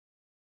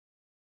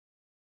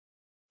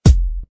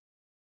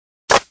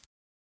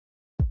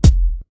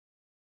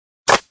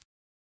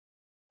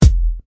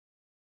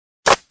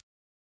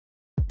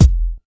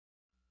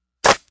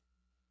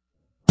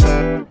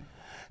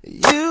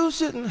You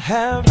shouldn't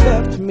have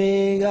left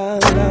me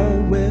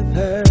alone with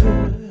her.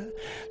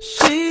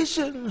 She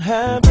shouldn't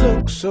have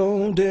looked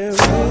so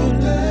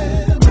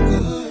damn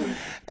good.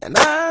 And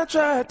I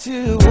tried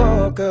to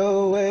walk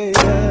away,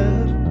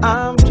 but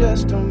I'm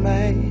just a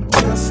man.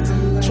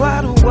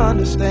 Try to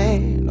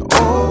understand.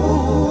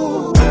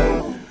 Oh,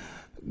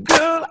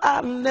 girl,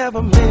 I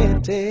never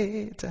meant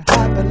it to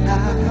happen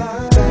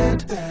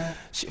like that.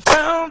 She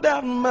found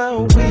out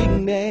my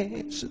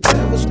weakness,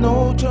 there was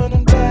no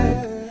turning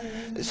back.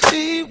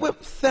 She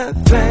whipped that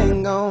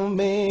thing on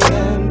me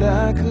and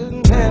I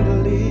couldn't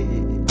handle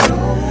it.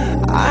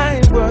 I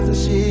ain't worth a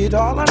shit,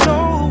 all I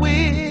know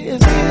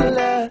is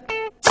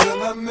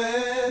till I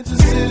met your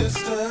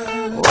sister.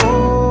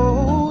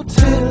 Oh,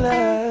 till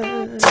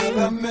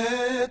I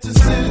met your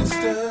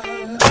sister.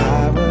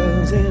 I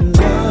was in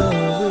love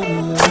with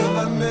her. Till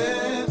I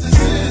met your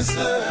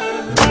sister.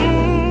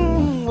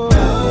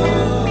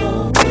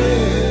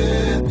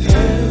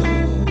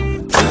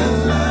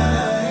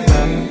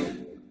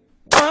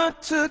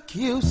 What took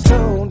you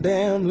so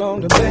damn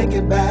long to make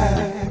it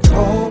back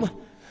home?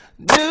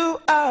 Knew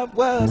I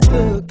was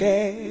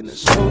looking,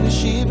 so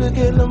she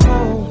began to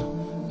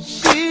moan.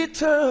 She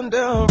turned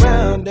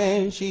around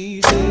and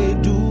she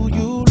said, do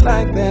you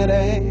like that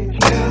ass?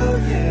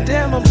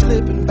 Damn, I'm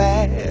slipping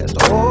fast.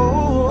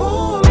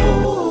 Oh,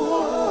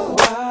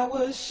 why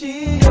was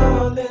she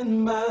all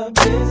in my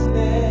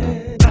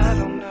business? I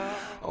don't know.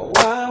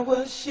 Why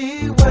was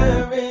she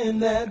wearing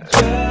that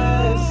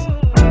dress?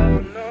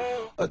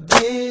 Or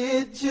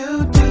did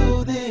you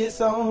do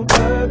this on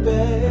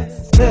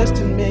purpose?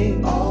 Testing me,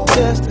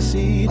 just to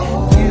see if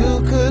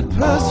you could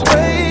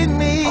persuade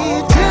me.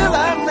 Till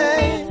I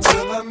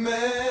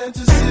met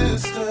your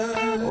sister.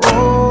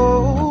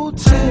 Oh,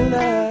 till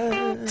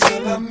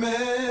I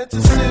met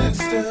your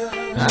sister.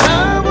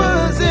 I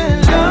was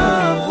in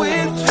love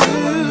with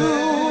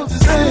you,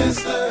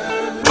 sister.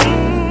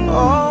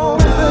 Oh,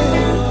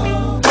 baby,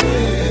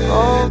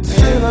 oh,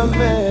 till I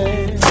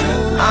met.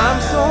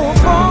 I'm so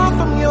far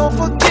from your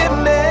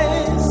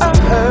forgiveness. I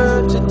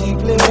hurt you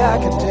deeply, I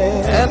can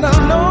tell. And I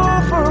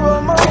know for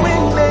all my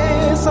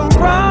weakness, I'm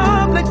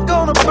probably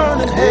gonna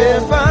burn in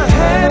hell. If I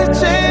had a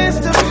chance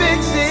to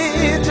fix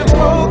it, your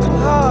broken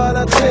heart,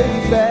 I'd take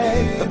it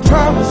back. The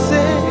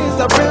promises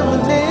I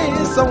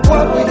reminisce on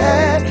what we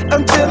had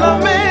until I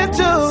met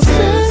your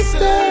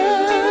sister.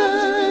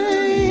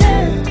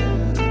 Yeah.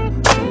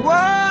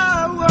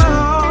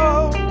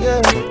 Wow,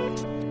 yeah.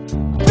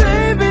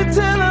 Baby,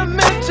 till I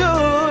met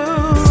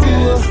your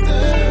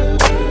sister.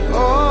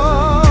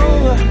 Oh,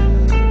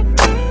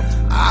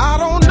 I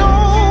don't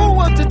know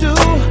what to do.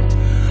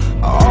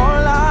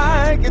 All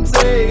I can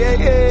say,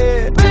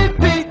 yeah,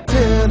 baby,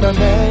 till I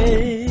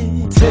met,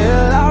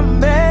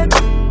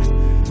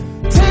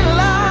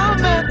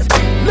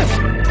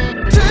 listen,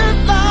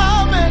 till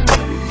I met,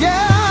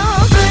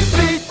 yeah,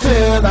 baby,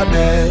 till I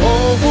met, oh,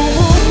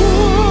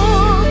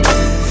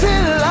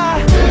 till I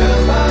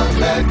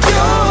met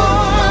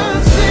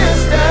your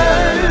sister,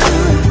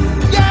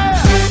 yeah.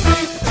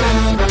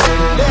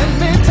 Let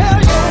me tell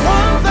you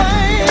one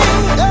thing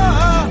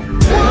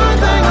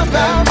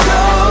about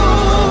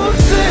your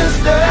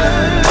sister.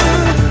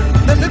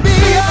 Let me be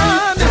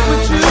honest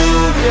with you,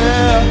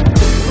 yeah.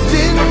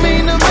 Didn't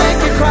mean to make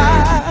you cry,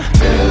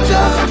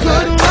 just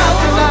couldn't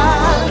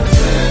recognize.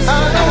 I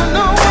don't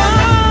know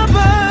why,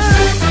 but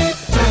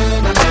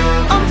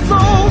I'm so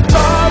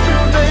sorry,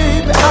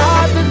 baby. I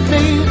didn't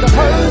mean to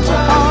hurt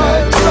your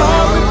heart.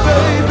 Sorry,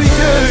 baby,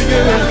 yeah.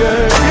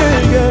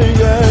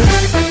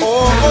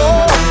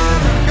 Oh,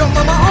 your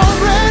mama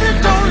already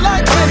don't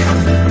like me.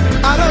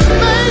 I done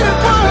made it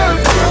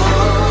worse.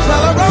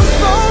 Tell her I'm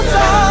so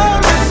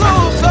sorry, so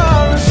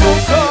sorry, so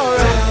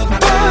sorry.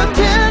 But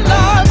till I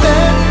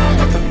met,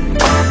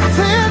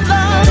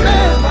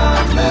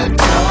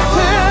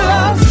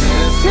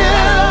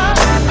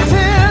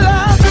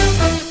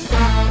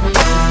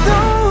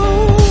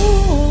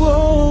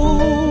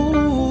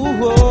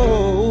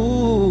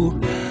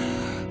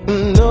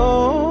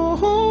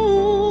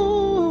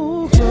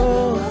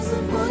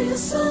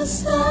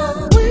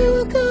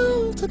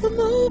 to the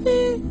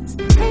movies,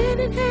 hand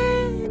in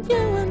hand, you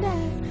and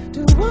I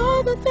do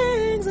all the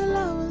things that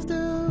lovers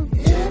do.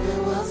 If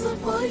it wasn't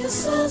for your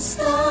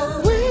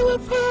sister, we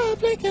would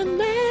probably get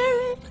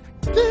married,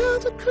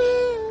 build a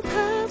crib,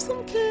 have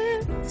some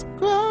kids,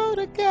 grow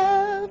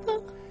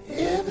together.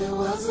 If it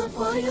wasn't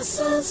for your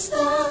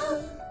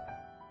sister.